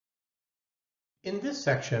In this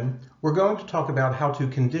section, we're going to talk about how to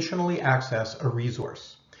conditionally access a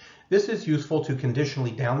resource. This is useful to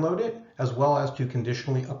conditionally download it as well as to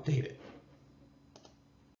conditionally update it.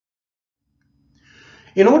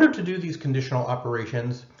 In order to do these conditional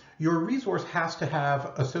operations, your resource has to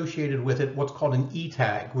have associated with it what's called an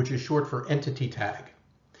ETag, which is short for entity tag.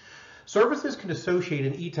 Services can associate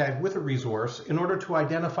an ETag with a resource in order to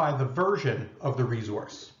identify the version of the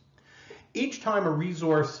resource. Each time a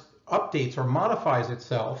resource updates or modifies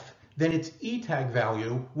itself, then its ETag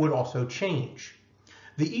value would also change.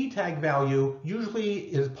 The ETag value usually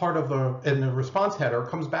is part of in the response header,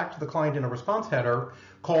 comes back to the client in a response header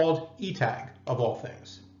called ETag of all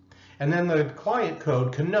things. And then the client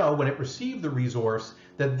code can know when it received the resource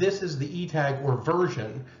that this is the ETag or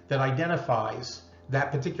version that identifies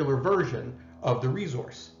that particular version of the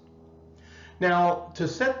resource. Now, to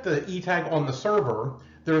set the ETag on the server,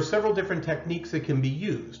 there are several different techniques that can be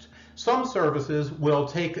used. Some services will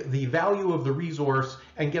take the value of the resource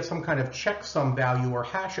and get some kind of checksum value or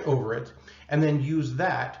hash over it, and then use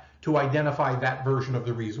that to identify that version of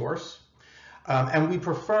the resource. And we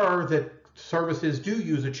prefer that services do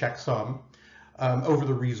use a checksum over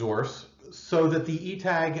the resource so that the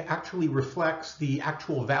ETag actually reflects the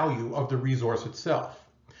actual value of the resource itself.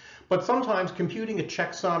 But sometimes computing a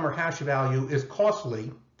checksum or hash value is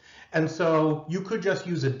costly, and so you could just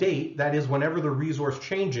use a date, that is, whenever the resource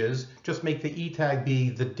changes, just make the ETag be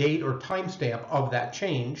the date or timestamp of that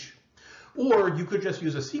change. Or you could just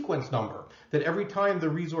use a sequence number, that every time the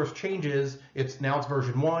resource changes, now it's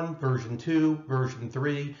version 1, version 2, version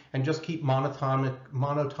 3, and just keep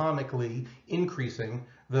monotonically increasing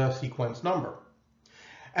the sequence number.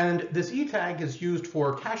 And this ETag is used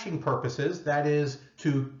for caching purposes, that is,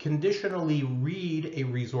 to conditionally read a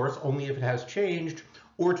resource only if it has changed,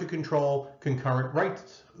 or to control concurrent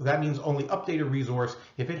writes. That means only update a resource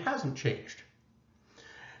if it hasn't changed.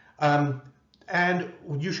 And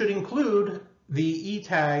you should include the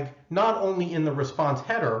ETag not only in the response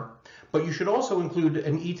header, but you should also include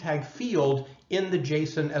an ETag field in the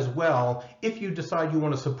JSON as well if you decide you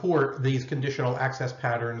want to support these conditional access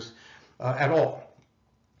patterns at all.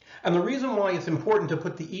 And the reason why it's important to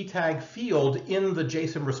put the ETag field in the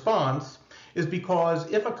JSON response is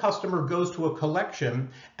because if a customer goes to a collection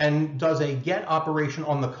and does a get operation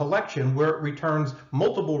on the collection where it returns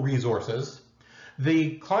multiple resources,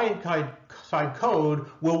 the client-side code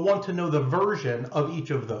will want to know the version of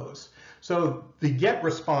each of those. So the get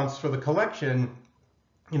response for the collection,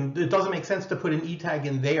 it doesn't make sense to put an ETag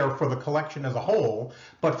in there for the collection as a whole,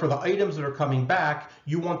 but for the items that are coming back,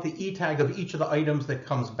 you want the ETag of each of the items that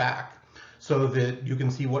comes back so that you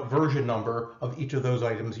can see what version number of each of those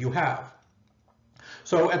items you have.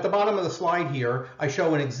 So at the bottom of the slide here, I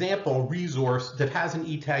show an example resource that has an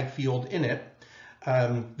ETag field in it.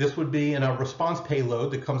 This would be in a response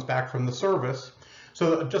payload that comes back from the service.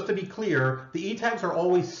 So just to be clear, the ETags are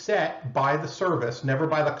always set by the service, never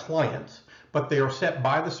by the client, but they are set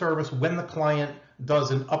by the service when the client does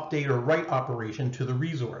an update or write operation to the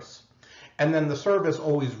resource. And then the service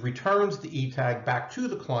always returns the ETag back to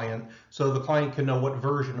the client so the client can know what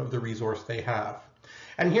version of the resource they have.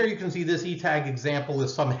 And here you can see this ETag example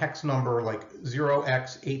is some hex number like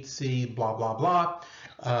 0x8c blah, blah, blah.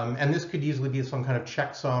 And this could easily be some kind of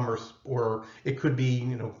checksum or it could be,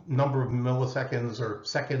 number of milliseconds or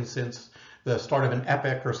seconds since the start of an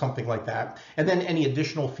epoch or something like that. And then any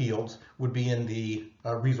additional fields would be in the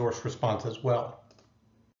resource response as well.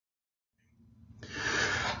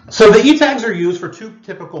 So the ETags are used for two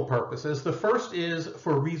typical purposes. The first is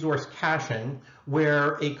for resource caching,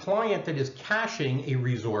 where a client that is caching a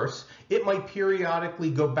resource, it might periodically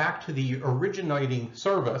go back to the originating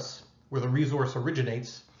service where the resource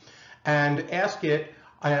originates and ask it,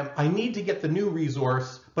 I need to get the new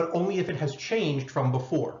resource, but only if it has changed from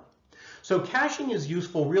before. So caching is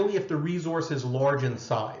useful really if the resource is large in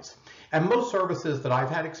size. And most services that I've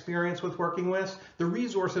had experience with working with, the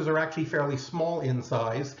resources are actually fairly small in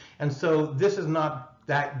size, and so this is not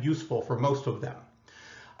that useful for most of them.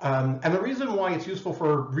 And the reason why it's useful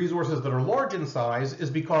for resources that are large in size is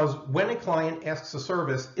because when a client asks a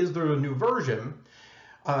service, is there a new version,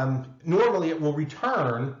 normally it will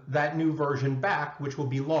return that new version back, which will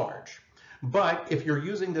be large. But if you're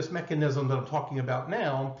using this mechanism that I'm talking about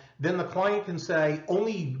now, then the client can say,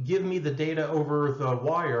 only give me the data over the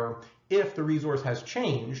wire if the resource has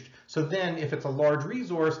changed. So then if it's a large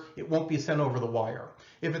resource, it won't be sent over the wire.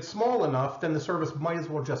 If it's small enough, then the service might as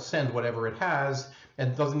well just send whatever it has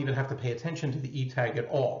and doesn't even have to pay attention to the ETag at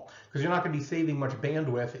all, because you're not going to be saving much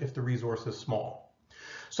bandwidth if the resource is small.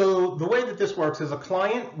 So the way that this works is a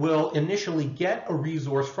client will initially get a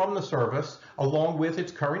resource from the service along with its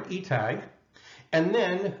current ETag. And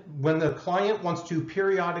then when the client wants to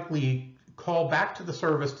periodically call back to the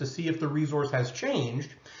service to see if the resource has changed,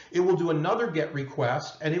 it will do another GET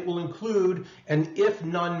request, and it will include an if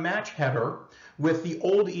none match header with the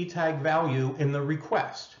old ETag value in the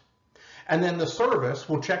request. And then the service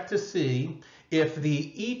will check to see if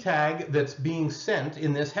the ETag that's being sent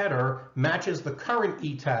in this header matches the current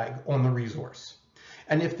ETag on the resource.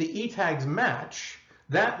 And if the ETags match,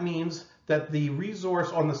 that means that the resource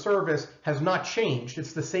on the service has not changed.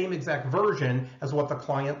 It's the same exact version as what the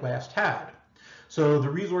client last had. So the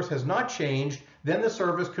resource has not changed, then the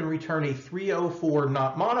service can return a 304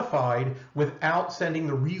 not modified without sending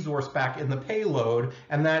the resource back in the payload,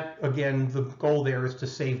 and that, again, the goal there is to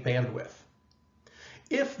save bandwidth.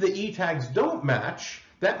 If the ETags don't match,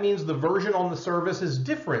 that means the version on the service is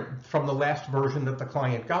different from the last version that the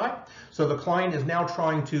client got. So the client is now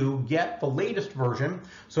trying to get the latest version.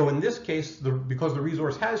 So in this case, because the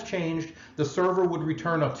resource has changed, the server would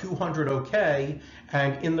return a 200 OK,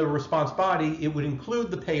 and in the response body, it would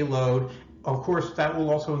include the payload. Of course, that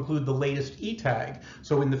will also include the latest ETag.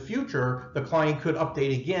 So in the future, the client could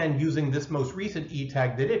update again using this most recent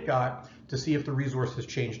ETag that it got to see if the resource has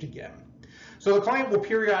changed again. So the client will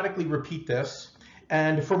periodically repeat this.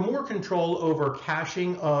 And for more control over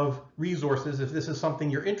caching of resources, if this is something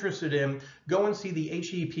you're interested in, go and see the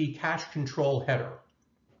HTTP cache control header.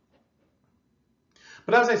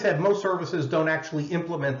 But as I said, most services don't actually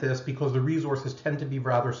implement this because the resources tend to be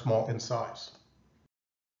rather small in size.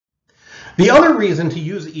 The other reason to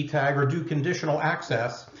use ETag or do conditional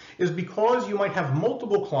access is because you might have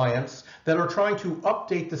multiple clients that are trying to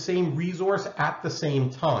update the same resource at the same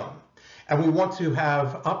time. And we want to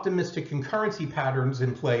have optimistic concurrency patterns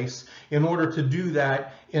in place in order to do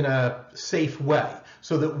that in a safe way,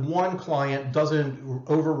 so that one client doesn't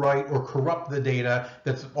overwrite or corrupt the data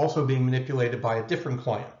that's also being manipulated by a different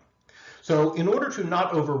client. So in order to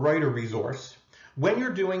not overwrite a resource, when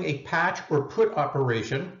you're doing a patch or put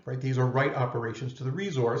operation, right, these are write operations to the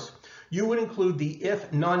resource, you would include the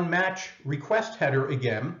if none match request header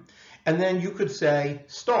again, and then you could say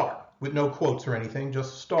star with no quotes or anything,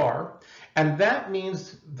 just star. And that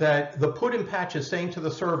means that the put and patch is saying to the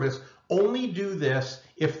service, only do this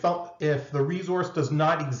if the resource does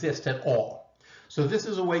not exist at all. So this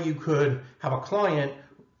is a way you could have a client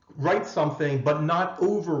write something but not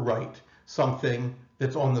overwrite something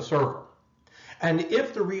that's on the server. And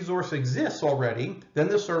if the resource exists already, then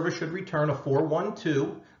the service should return a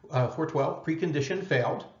 412 precondition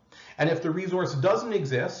failed. And if the resource doesn't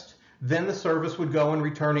exist, then the service would go and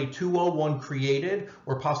return a 201 created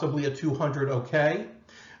or possibly a 200 OK,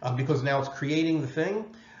 because now it's creating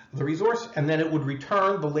the resource, and then it would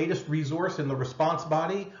return the latest resource in the response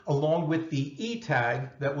body along with the ETag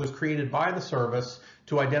that was created by the service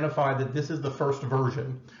to identify that this is the first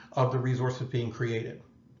version of the resource that's being created.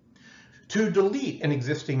 To delete an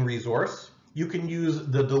existing resource, you can use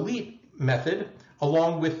the delete method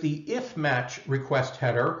along with the if match request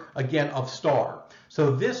header, again of star.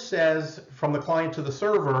 So this says from the client to the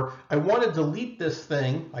server, I want to delete this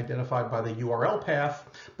thing identified by the URL path,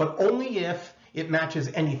 but only if it matches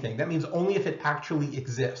anything. That means only if it actually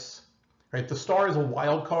exists. Right? The star is a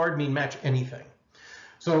wildcard, mean match anything.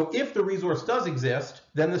 So if the resource does exist,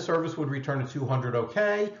 then the service would return a 200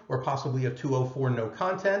 OK or possibly a 204 no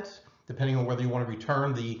content, depending on whether you want to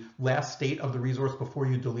return the last state of the resource before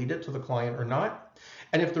you delete it to the client or not.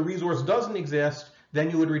 And if the resource doesn't exist, then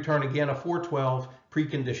you would return again a 412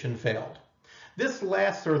 precondition failed. This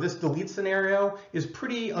delete scenario is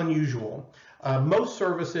pretty unusual. Most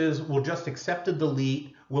services will just accept a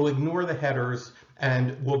delete, will ignore the headers,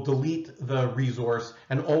 and will delete the resource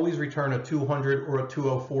and always return a 200 or a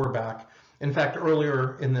 204 back. In fact,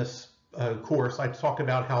 earlier in this course, I talked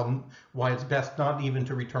about why it's best not even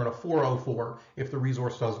to return a 404 if the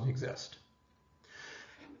resource doesn't exist.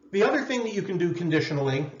 The other thing that you can do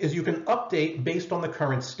conditionally is you can update based on the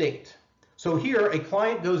current state. So here, a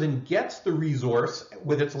client goes and gets the resource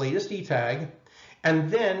with its latest ETag,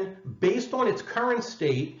 and then based on its current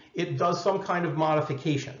state, it does some kind of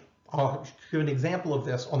modification. I'll give an example of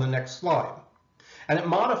this on the next slide. And it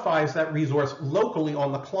modifies that resource locally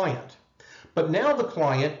on the client. But now the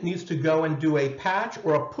client needs to go and do a patch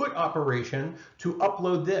or a put operation to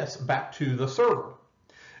upload this back to the server.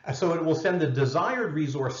 So it will send the desired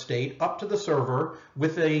resource state up to the server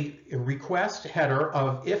with a request header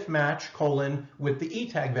of if match : with the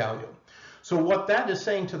ETag value. So what that is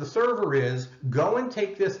saying to the server is, go and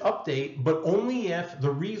take this update, but only if the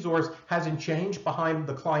resource hasn't changed behind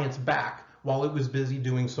the client's back while it was busy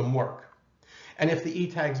doing some work. And if the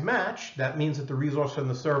ETags match, that means that the resource on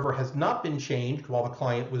the server has not been changed while the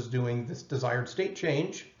client was doing this desired state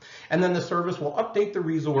change. And then the service will update the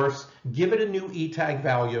resource, give it a new ETag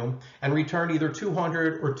value, and return either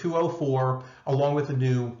 200 or 204 along with a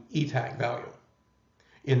new ETag value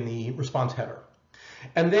in the response header.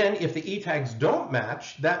 And then if the ETags don't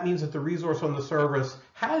match, that means that the resource on the service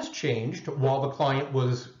has changed while the client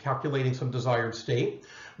was calculating some desired state,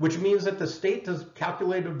 which means that the state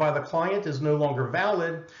calculated by the client is no longer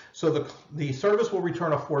valid. So the service will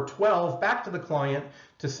return a 412 back to the client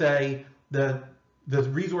to say the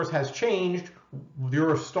resource has changed,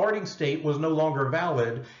 your starting state was no longer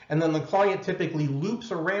valid, and then the client typically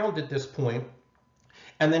loops around at this point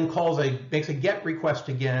and then makes a GET request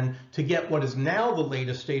again to get what is now the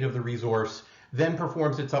latest state of the resource, then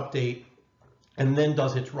performs its update, and then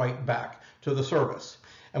does its write back to the service.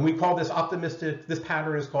 And we call this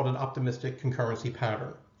pattern is called an optimistic concurrency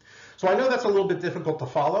pattern. So I know that's a little bit difficult to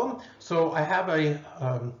follow. So I have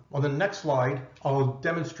on the next slide, I'll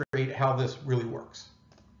demonstrate how this really works.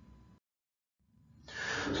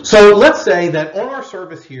 So let's say that on our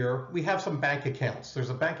service here, we have some bank accounts.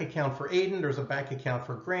 There's a bank account for Aiden, there's a bank account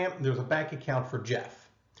for Grant, and there's a bank account for Jeff.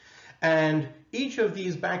 And each of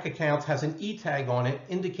these bank accounts has an ETag on it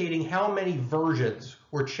indicating how many versions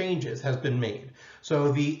or changes has been made.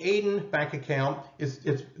 So the Aiden bank account,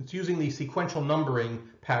 it's using the sequential numbering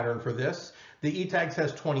pattern for this. The ETag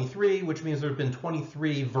says 23, which means there have been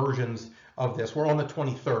 23 versions of this. We're on the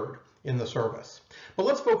 23rd in the service. But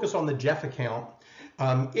let's focus on the Jeff account.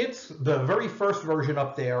 It's the very first version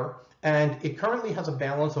up there, and it currently has a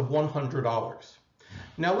balance of $100.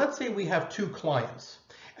 Now let's say we have two clients,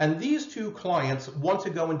 and these two clients want to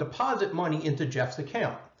go and deposit money into Jeff's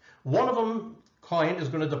account. One of them, client, is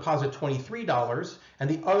going to deposit $23, and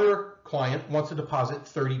the other client wants to deposit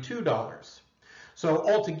 $32. So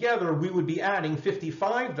altogether, we would be adding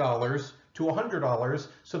 $55 to $100,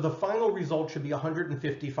 so the final result should be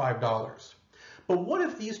 $155. But what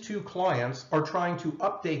if these two clients are trying to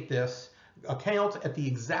update this account at the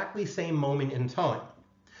exactly same moment in time?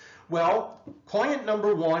 Well, client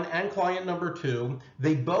number one and client number two,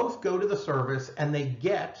 they both go to the service and they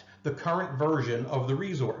get the current version of the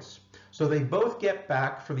resource. So they both get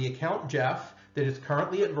back for the account Jeff that is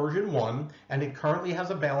currently at version 1, and it currently has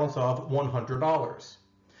a balance of $100.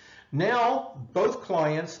 Now, both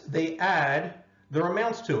clients, they add their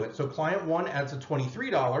amounts to it. So client 1 adds a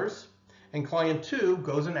 $23, and client 2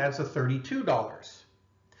 goes and adds a $32.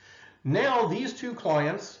 Now, these two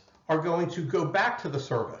clients are going to go back to the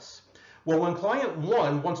service. Well, when client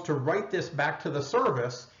 1 wants to write this back to the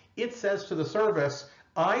service, it says to the service,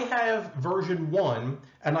 I have version 1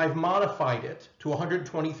 and I've modified it to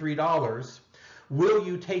 $123. Will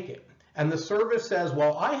you take it? And the service says,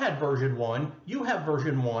 well, I had version 1, you have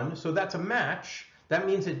version 1, so that's a match. That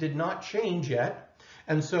means it did not change yet.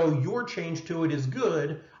 And so your change to it is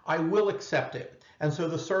good. I will accept it. And so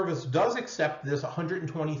the service does accept this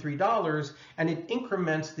 $123, and it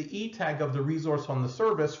increments the ETag of the resource on the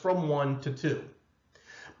service from 1 to 2.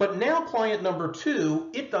 But now client number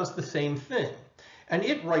 2, it does the same thing, and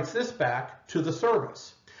it writes this back to the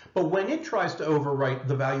service. But when it tries to overwrite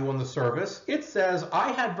the value on the service, it says,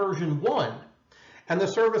 I had version 1. And the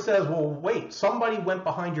service says, well, wait, somebody went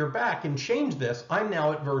behind your back and changed this. I'm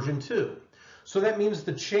now at version 2. So that means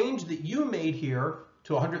the change that you made here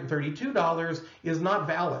to $132 is not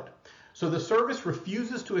valid. So the service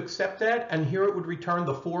refuses to accept that, and here it would return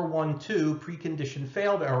the 412 precondition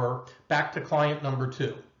failed error back to client number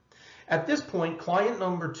 2. At this point, client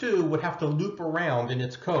number 2 would have to loop around in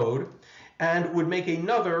its code and would make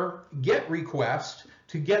another GET request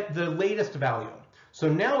to get the latest value.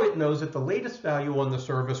 So now it knows that the latest value on the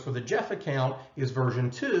service for the Jeff account is version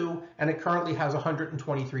 2, and it currently has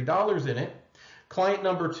 $123 in it. Client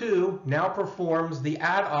number 2 now performs the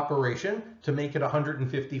add operation to make it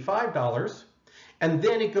 $155, and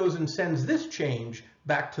then it goes and sends this change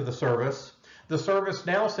back to the service. The service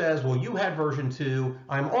now says, well, you had version 2,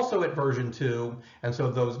 I'm also at version 2, and so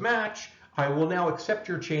those match. I will now accept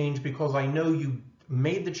your change because I know you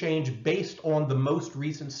made the change based on the most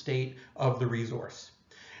recent state of the resource.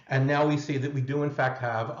 And now we see that we do in fact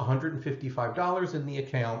have $155 in the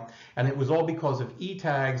account, and it was all because of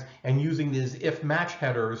ETags and using these if match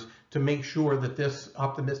headers to make sure that this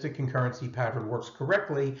optimistic concurrency pattern works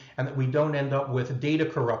correctly and that we don't end up with data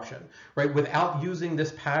corruption, right? Without using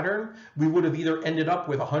this pattern, we would have either ended up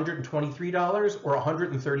with $123 or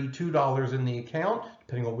 $132 in the account,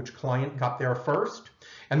 depending on which client got there first.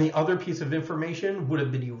 And the other piece of information would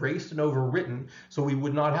have been erased and overwritten, so we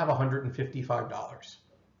would not have $155.